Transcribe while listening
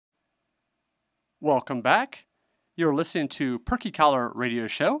Welcome back. You're listening to Perky Collar Radio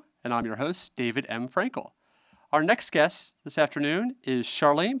Show, and I'm your host, David M. Frankel. Our next guest this afternoon is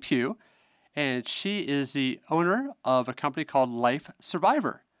Charlene Pough, and she is the owner of a company called Life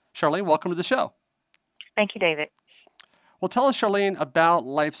Survivor. Charlene, welcome to the show. Thank you, David. Well, tell us, Charlene, about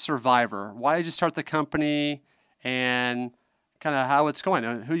Life Survivor. Why did you start the company and kind of how it's going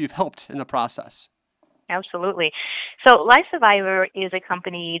and who you've helped in the process? Absolutely. So, Life Survivor is a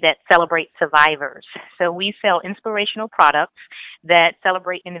company that celebrates survivors. So, we sell inspirational products that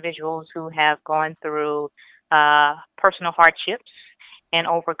celebrate individuals who have gone through personal hardships and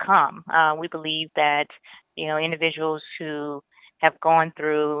overcome. We believe that, individuals who have gone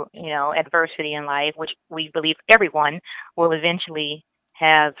through, adversity in life, which we believe everyone will eventually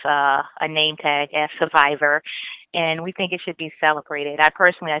have a name tag as survivor, and we think it should be celebrated. I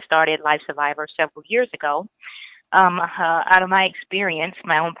started Life Survivor several years ago, out of my experience,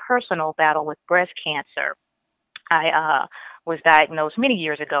 my own personal battle with breast cancer. I was diagnosed many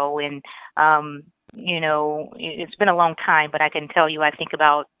years ago, and it's been a long time, but I can tell you, I think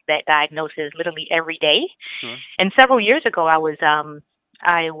about that diagnosis literally every day. Sure. And several years ago, I was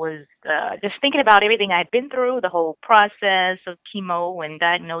just thinking about everything I'd been through, the whole process of chemo and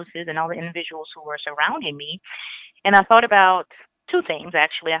diagnosis, and all the individuals who were surrounding me. And I thought about two things,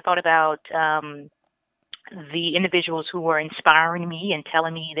 actually. I thought about the individuals who were inspiring me and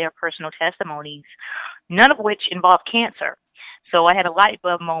telling me their personal testimonies, none of which involved cancer. So I had a light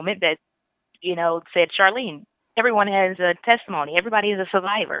bulb moment that, said, Charlene, everyone has a testimony. Everybody is a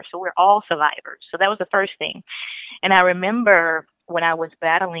survivor. So we're all survivors. So that was the first thing. And I remember when I was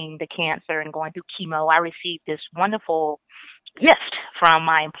battling the cancer and going through chemo, I received this wonderful gift from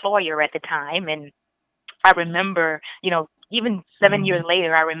my employer at the time. And I remember, even 7 years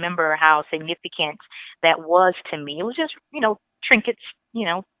later, I remember how significant that was to me. It was just, trinkets,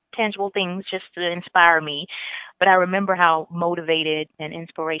 tangible things just to inspire me. But I remember how motivated and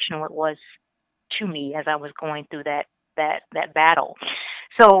inspirational it was to me as I was going through that battle.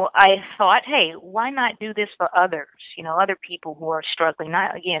 So I thought, hey, why not do this for others? Other people who are struggling,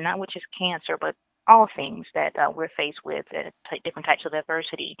 not with just cancer, but all things that we're faced with, different types of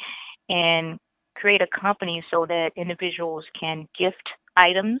adversity, and create a company so that individuals can gift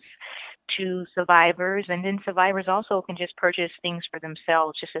items to survivors, and then survivors also can just purchase things for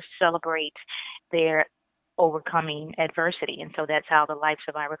themselves just to celebrate their overcoming adversity. And so that's how the Life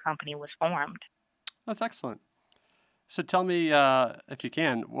Survivor Company was formed. That's excellent. So tell me, if you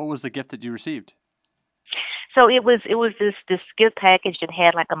can, what was the gift that you received? So it was this gift package that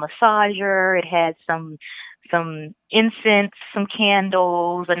had like a massager, it had some incense, some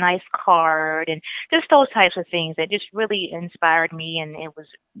candles, a nice card, and just those types of things that just really inspired me, and it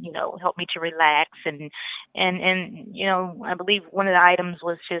was, helped me to relax, and I believe one of the items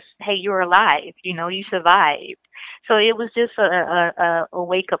was just, hey, you're alive, you survived. So it was just a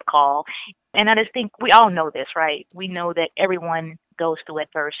wake up call. And I just think we all know this, right? We know that everyone goes through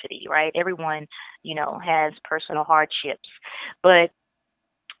adversity, right? Everyone, has personal hardships. But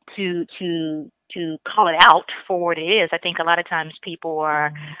to call it out for what it is, I think a lot of times people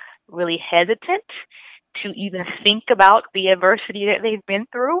are really hesitant to even think about the adversity that they've been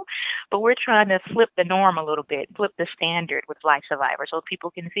through. But we're trying to flip the norm a little bit, flip the standard with Life Survivor so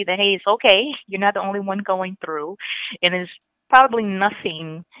people can see that, hey, it's okay. You're not the only one going through. And it's probably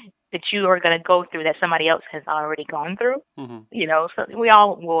nothing that you are going to go through that somebody else has already gone through. So we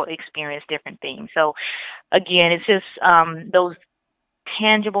all will experience different things. So again, it's just those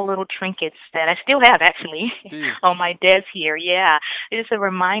tangible little trinkets that I still have actually on my desk here. Yeah, it's just a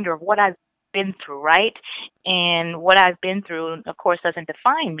reminder of what I've been through, right? And what I've been through, of course, doesn't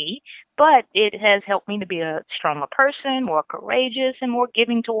define me, but it has helped me to be a stronger person, more courageous, and more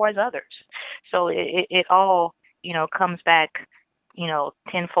giving towards others. So it all, comes back,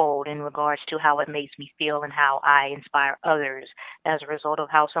 tenfold in regards to how it makes me feel and how I inspire others as a result of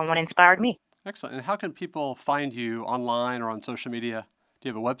how someone inspired me. Excellent. And how can people find you online or on social media? Do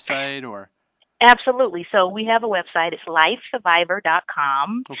you have a website or? Absolutely. So we have a website. It's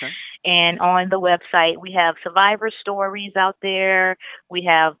lifesurvivor.com. Okay. And on the website, we have survivor stories out there. We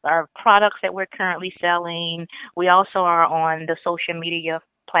have our products that we're currently selling. We also are on the social media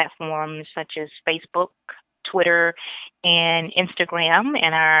platforms such as Facebook, Twitter, and Instagram.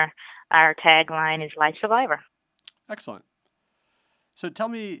 And our tagline is Life Survivor. Excellent. So tell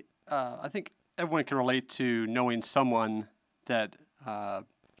me, I think everyone can relate to knowing someone that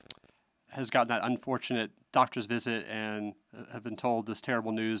has gotten that unfortunate doctor's visit and have been told this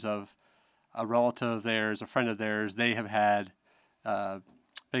terrible news of a relative of theirs, a friend of theirs, they have had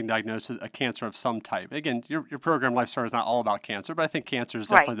being diagnosed with a cancer of some type. Again, your program, Life Survivor, is not all about cancer, but I think cancer is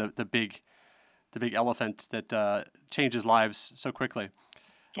definitely the the big elephant that changes lives so quickly.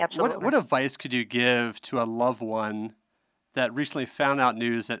 Absolutely. What advice could you give to a loved one that recently found out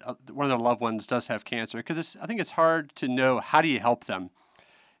news that one of their loved ones does have cancer? Because I think it's hard to know, how do you help them?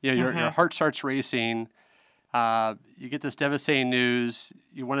 Your heart starts racing. You get this devastating news.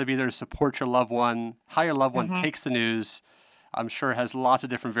 You want to be there to support your loved one. How your loved one takes the news, I'm sure, has lots of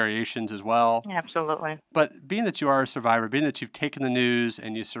different variations as well. Absolutely. But being that you are a survivor, being that you've taken the news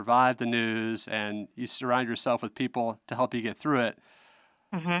and you survived the news and you surround yourself with people to help you get through it,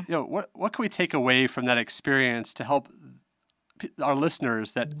 what can we take away from that experience to help our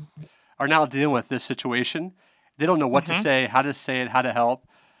listeners that are now dealing with this situation? They don't know what to say it, how to help.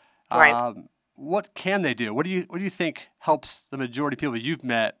 Right. What can they do? What do you think helps the majority of people you've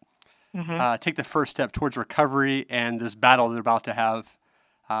met take the first step towards recovery and this battle they're about to have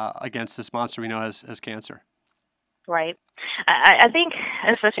against this monster we know as cancer? Right. I think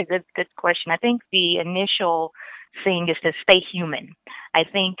that's such a good question. I think the initial thing is to stay human. I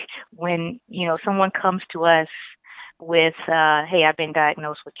think when someone comes to us with, "Hey, I've been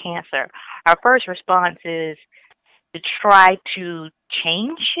diagnosed with cancer," our first response is to try to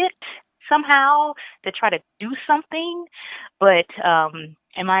change it somehow, to try to do something. But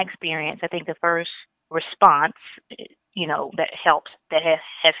in my experience, I think the first response, that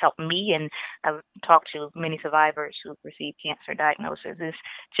has helped me, and I've talked to many survivors who've received cancer diagnosis, is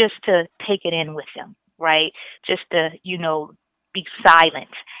just to take it in with them, right? Just to, be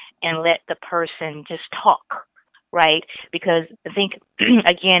silent and let the person just talk, right? Because I think,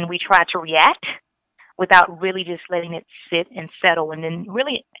 again, we try to react without really just letting it sit and settle, and then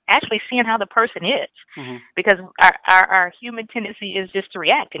really actually seeing how the person is. Because our human tendency is just to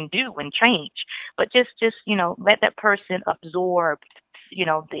react and do and change, but just let that person absorb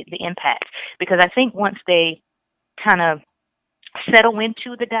the impact. Because I think once they kind of settle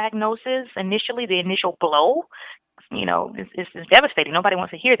into the diagnosis, initially the initial blow, is devastating. Nobody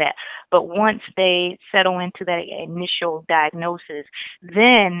wants to hear that. But once they settle into that initial diagnosis,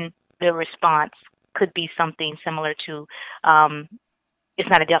 then the response could be something similar to, it's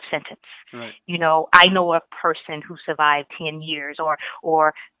not a death sentence. Right. I know a person who survived 10 years,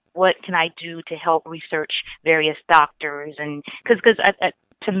 or what can I do to help research various doctors? And because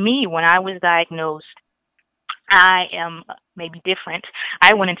to me, when I was diagnosed, I am maybe different.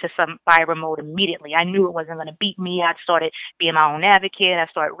 I went into survivor mode immediately. I knew it wasn't going to beat me. I started being my own advocate. I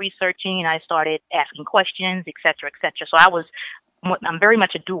started researching. I started asking questions, et cetera, et cetera. So I'm very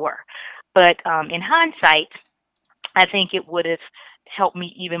much a doer. But in hindsight, I think it would have helped me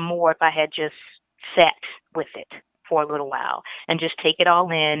even more if I had just sat with it for a little while and just take it all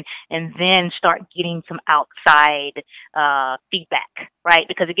in, and then start getting some outside feedback, right?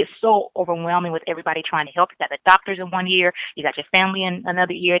 Because it gets so overwhelming with everybody trying to help. You got the doctors in one ear, you got your family in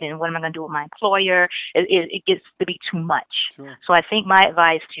another ear, then what am I going to do with my employer? It gets to be too much. Sure. So I think my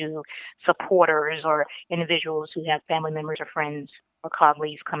advice to supporters or individuals who have family members or friends or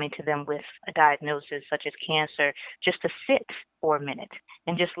colleagues coming to them with a diagnosis such as cancer, just to sit for a minute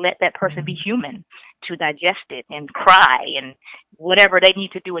and just let that person be human, to digest it and cry and whatever they need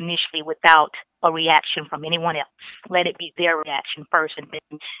to do initially without a reaction from anyone else. Let it be their reaction first, and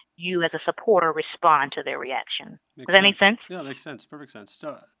then you as a supporter respond to their reaction. Does that make sense? Yeah, it makes sense. Perfect sense.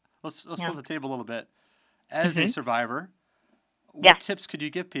 So let's Yeah. flip the table a little bit. As a survivor, what Yeah. tips could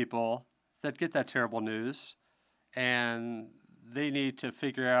you give people that get that terrible news and they need to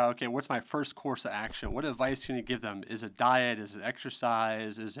figure out, okay, what's my first course of action? What advice can you give them? Is it diet? Is it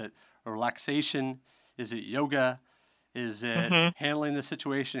exercise? Is it relaxation? Is it yoga? Is it handling the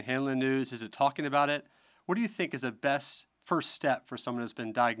situation, handling the news? Is it talking about it? What do you think is the best first step for someone who's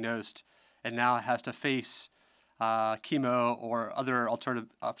been diagnosed and now has to face chemo or other alternative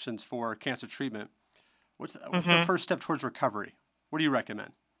options for cancer treatment? What's the first step towards recovery? What do you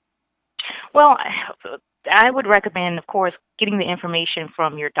recommend? Well, I would recommend, of course, getting the information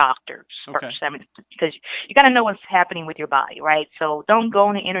from your doctors Okay. first. I mean, because you got to know what's happening with your body, right? So don't go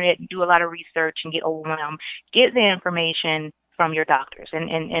on the internet and do a lot of research and get overwhelmed. Get the information from your doctors,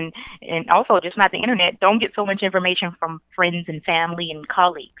 and also just not the internet. Don't get so much information from friends and family and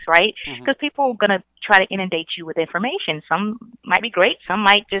colleagues, right? Because people are gonna try to inundate you with information. Some might be great, some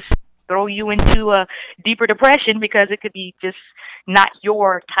might just throw you into a deeper depression because it could be just not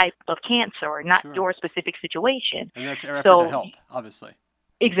your type of cancer or not Sure. your specific situation. And that's their effort to So help, obviously.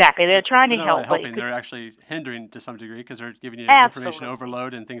 exactly, they're trying to They're not really help, but helping, they're actually hindering to some degree because they're giving you information absolutely.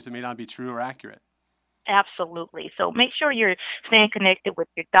 overload and things that may not be true or accurate. Absolutely. So make sure you're staying connected with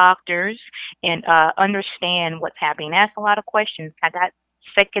your doctors and understand what's happening. Ask a lot of questions. I got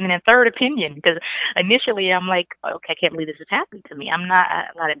second and third opinion because initially I'm like, okay, I can't believe this is happening to me. I'm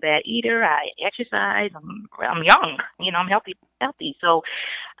not a bad eater. I exercise. I'm young. I'm healthy. So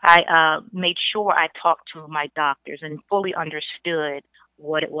I made sure I talked to my doctors and fully understood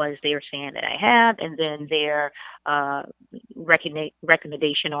what it was they were saying that I had, and then their uh,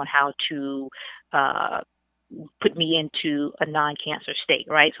 recommendation on how to uh, put me into a non-cancer state,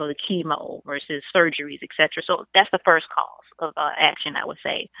 right? So the chemo versus surgeries, etc. So that's the first cause of action, I would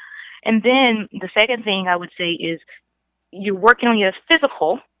say. And then the second thing I would say is you're working on your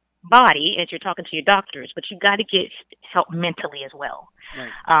physical body as you're talking to your doctors, but you got to get help mentally as well.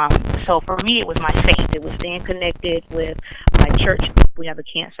 Right. So for me, it was my faith. It was staying connected with my church group. We have a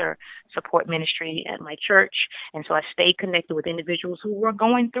cancer support ministry at my church. And so I stayed connected with individuals who were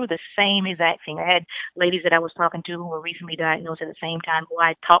going through the same exact thing. I had ladies that I was talking to who were recently diagnosed at the same time who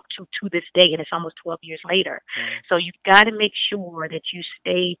I talked to this day, and it's almost 12 years later. Wow. So you got to make sure that you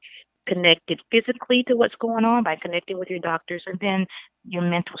stay connected physically to what's going on by connecting with your doctors, and then your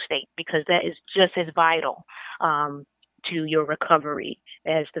mental state, because that is just as vital to your recovery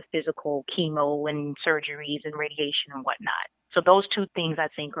as the physical chemo and surgeries and radiation and whatnot. So those two things I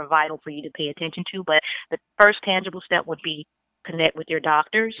think are vital for you to pay attention to. But the first tangible step would be connect with your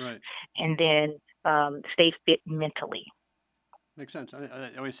doctors, Right. and then stay fit mentally. Makes sense.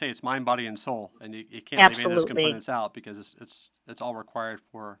 I always say it's mind, body, and soul, and you can't leave any of those Absolutely. components out because it's all required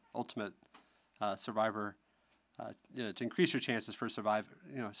for ultimate survivor. To increase your chances for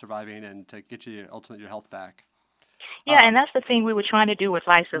surviving and to get you ultimately your health back. Yeah, and that's the thing we were trying to do with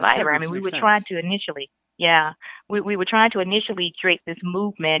Life And the peer Survivor. I groups mean, we make were trying sense. to initially, yeah, we were trying to initially create this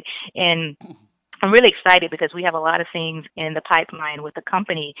movement, and I'm really excited because we have a lot of things in the pipeline with the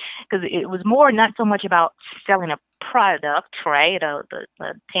company because it was more not so much about selling a product, right? A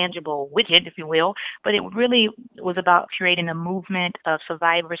tangible widget, if you will, but it really was about creating a movement of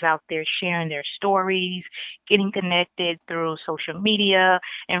survivors out there sharing their stories, getting connected through social media,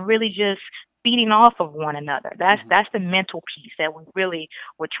 and really just feeding off of one another. Hmm. That's the mental piece that we really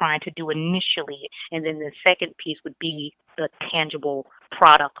were trying to do initially. And then the second piece would be the tangible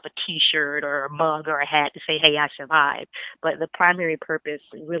product of a t-shirt or a mug or a hat to say, hey, I survived. But the primary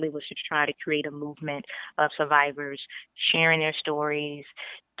purpose really was to try to create a movement of survivors sharing their stories,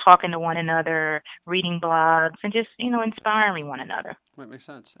 talking to one another, reading blogs, and just, inspiring one another. That makes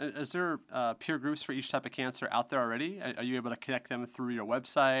sense. And is there peer groups for each type of cancer out there already? Are you able to connect them through your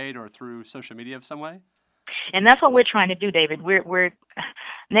website or through social media of some way? And that's what we're trying to do, David. We're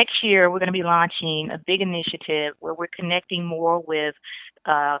next year we're going to be launching a big initiative where we're connecting more with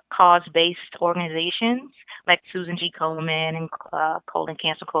cause-based organizations like Susan G. Komen and Colon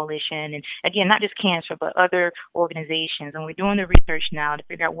Cancer Coalition, and again, not just cancer, but other organizations. And we're doing the research now to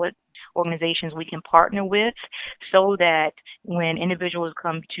figure out what organizations we can partner with so that when individuals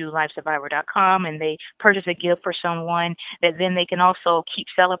come to lifesurvivor.com and they purchase a gift for someone, that then they can also keep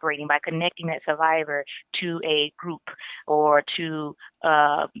celebrating by connecting that survivor to a group or to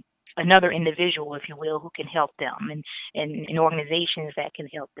another individual, if you will, who can help them, and organizations that can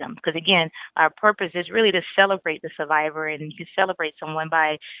help them. Because again, our purpose is really to celebrate the survivor, and you can celebrate someone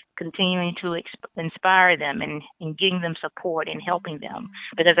by continuing to inspire them and getting them support and helping them.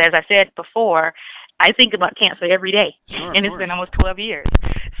 Because as I said before, I think about cancer every day, Sure, of and it's been course. almost 12 years.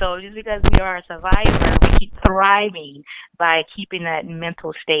 So just because we are a survivor, we keep thriving by keeping that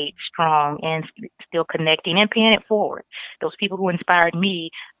mental state strong and still connecting and paying it forward. Those people who inspired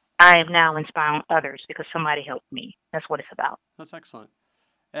me, I am now inspiring others because somebody helped me. That's what it's about. That's excellent.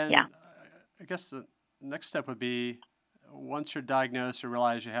 Yeah. And I guess the next step would be once you're diagnosed or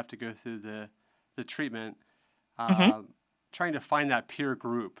realize you have to go through the treatment, hmm uh, trying to find that peer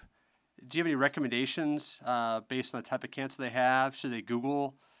group. Do you have any recommendations based on the type of cancer they have? Should they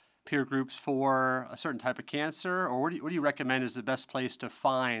Google peer groups for a certain type of cancer? Or what do you recommend is the best place to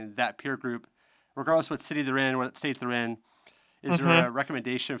find that peer group, regardless what city they're in, what state they're in? Is there hmm a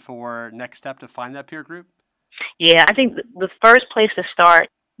recommendation for next step to find that peer group? Yeah, I think the first place to start,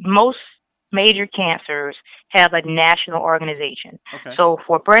 most major cancers have a national organization. Okay. So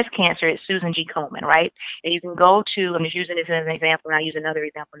for breast cancer, it's Susan G. Komen, right? And you can go to, I'm just using this as an example, and I'll use another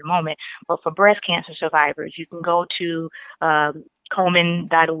example in a moment, but for breast cancer survivors, you can go to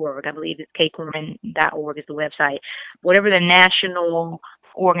Komen.org. I believe it's kcomen.org is the website. Whatever the national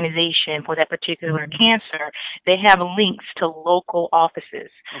organization for that particular cancer, they have links to local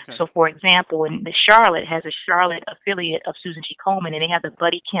offices. Okay. So, for example, in the Charlotte has a Charlotte affiliate of Susan G. Komen, and they have the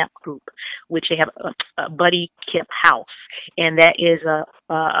Buddy Kemp Group, which they have a Buddy Kemp House, and that is a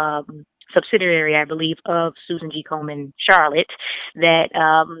subsidiary, I believe, of Susan G. Komen Charlotte that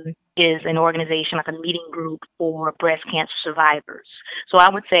is an organization like a meeting group for breast cancer survivors. So I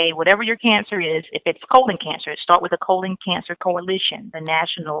would say whatever your cancer is, if it's colon cancer, start with the Colon Cancer Coalition, the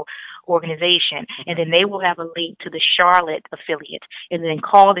national organization, and Okay. then they will have a link to the Charlotte affiliate. And then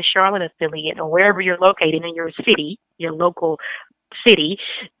call the Charlotte affiliate or wherever you're located in your city, your local city,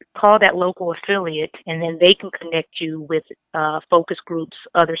 call that local affiliate, and then they can connect you with focus groups,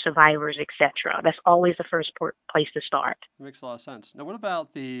 other survivors, etc. That's always the first place to start. That makes a lot of sense. Now, what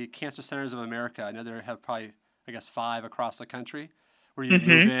about the Cancer Centers of America? I know there have probably, I guess, 5 across the country where you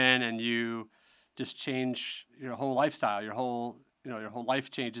move Hmm. in and you just change your whole lifestyle, your whole life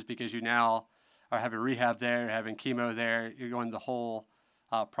changes because you now are having rehab there, you're having chemo there, you're going the whole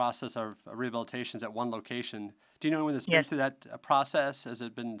process of rehabilitations at one location. Do you know anyone that's been Yes. through that process? Has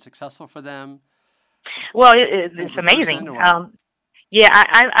it been successful for them? Well, Been it's the person amazing. or? Yeah,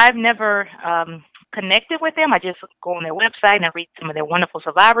 I've never connected with them. I just go on their website and I read some of their wonderful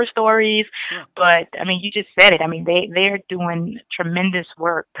survivor stories. Sure. But I mean, you just said it. I mean, they're doing tremendous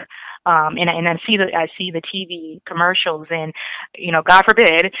work, and I see the TV commercials, and God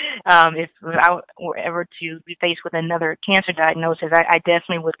forbid, if I were ever to be faced with another cancer diagnosis, I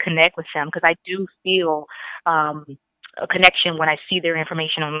definitely would connect with them because I do feel. Um, a connection when I see their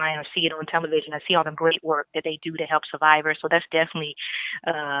information online or see it on television. I see all the great work that they do to help survivors. So that's definitely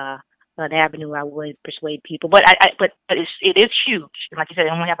uh, an avenue I would persuade people. But but it is huge. Like you said, they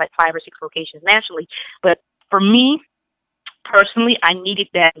only have like 5 or 6 locations nationally. But for me personally, I needed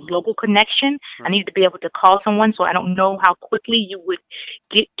that local connection. I Right. needed to be able to call someone. So I don't know how quickly you would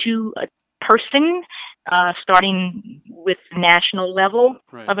get to a person, starting with the national level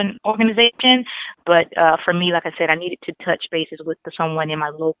Right. of an organization. But for me, like I said, I needed to touch bases with someone in my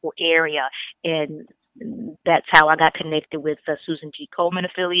local area. And that's how I got connected with the Susan G. Komen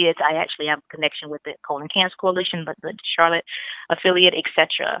affiliates. I actually have a connection with the Colon Cancer Coalition, but the Charlotte affiliate,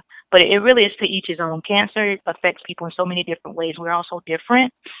 etc. But it really is to each his own. Cancer affects people in so many different ways. We're all so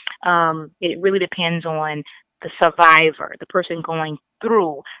different. It really depends on the survivor, the person going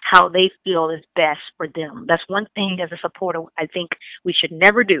through, how they feel is best for them. That's one thing as a supporter I think we should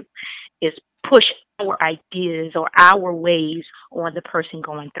never do is push our ideas or our ways on the person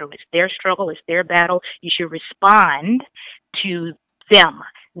going through. It's their struggle, it's their battle. You should respond to them,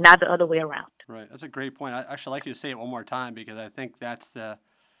 not the other way around. Right. That's a great point. I actually like you to say it one more time because I think that's the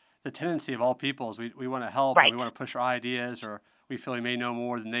tendency of all people is we want to help and we Right. want to push our ideas, or we feel we may know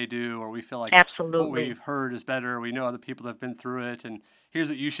more than they do, or we feel like what Absolutely. we've heard is better. We know other people that have been through it, and here's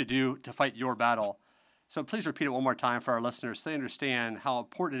what you should do to fight your battle. So please repeat it one more time for our listeners so they understand how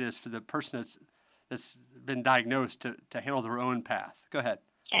important it is for the person that's been diagnosed to handle their own path. Go ahead.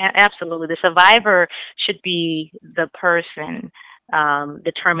 Absolutely. The survivor should be the person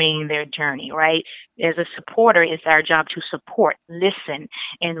determining their journey, right? As a supporter, it's our job to support, listen,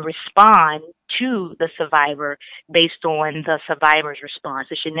 and respond to the survivor based on the survivor's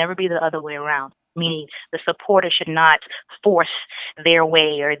response. It should never be the other way around. Meaning the supporter should not force their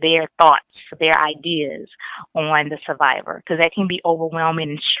way or their thoughts, their ideas on the survivor, because that can be overwhelming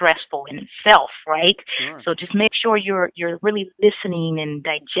and stressful in itself, right? Sure. So just make sure you're really listening and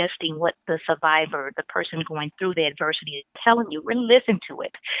digesting what the survivor, the person going through the adversity is telling you. Really listen to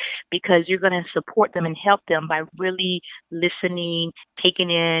it because you're going to support them and help them by really listening, taking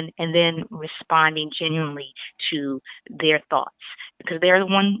in, and then responding genuinely to their thoughts because they're the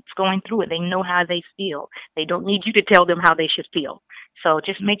ones going through it. They know how they feel. They don't need you to tell them how they should feel. So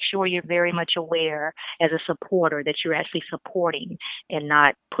just make sure you're very much aware as a supporter that you're actually supporting and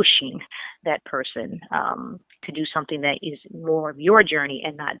not pushing that person to do something that is more of your journey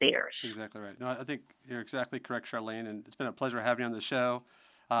and not theirs. Exactly right. No, I think you're exactly correct, Charlene, and it's been a pleasure having you on the show.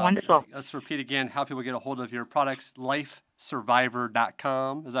 Wonderful. Let's repeat again how people get a hold of your products,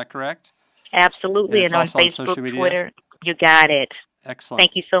 lifesurvivor.com. Is that correct? And Absolutely. it's And on also on Facebook, social media. Twitter, you got it. Excellent.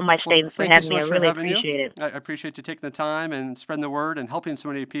 Thank you so much, Well, David, for thank you having so me. I much for really having you. appreciate it. I appreciate you taking the time and spreading the word and helping so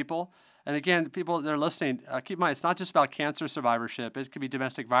many people. And again, people that are listening, keep in mind, it's not just about cancer survivorship. It could be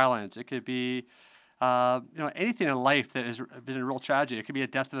domestic violence. It could be anything in life that has been a real tragedy. It could be a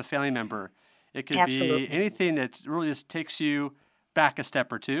death of a family member. It could be Absolutely. anything that really just takes you back a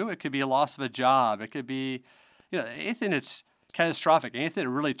step or two. It could be a loss of a job. It could be, anything that's catastrophic. Anything that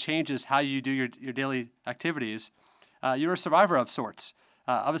really changes how you do your daily activities. You're a survivor of sorts.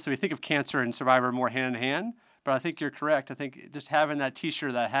 Obviously, we think of cancer and survivor more hand in hand, but I think you're correct. I think just having that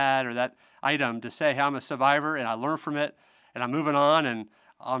T-shirt, that hat, or that item to say, hey, I'm a survivor and I learned from it and I'm moving on and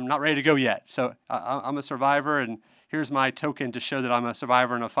I'm not ready to go yet. So I'm a survivor and here's my token to show that I'm a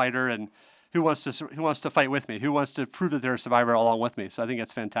survivor and a fighter, and who wants to fight with me? Who wants to prove that they're a survivor along with me? So I think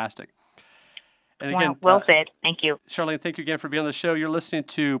that's fantastic. And Wow, again, well said. Thank you. Charlene, thank you again for being on the show. You're listening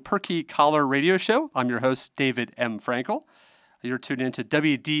to Perky Collar Radio Show. I'm your host, David M. Frankel. You're tuned into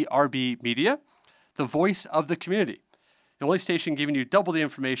WDRB Media, the voice of the community, the only station giving you double the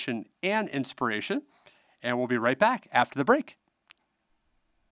information and inspiration. And we'll be right back after the break.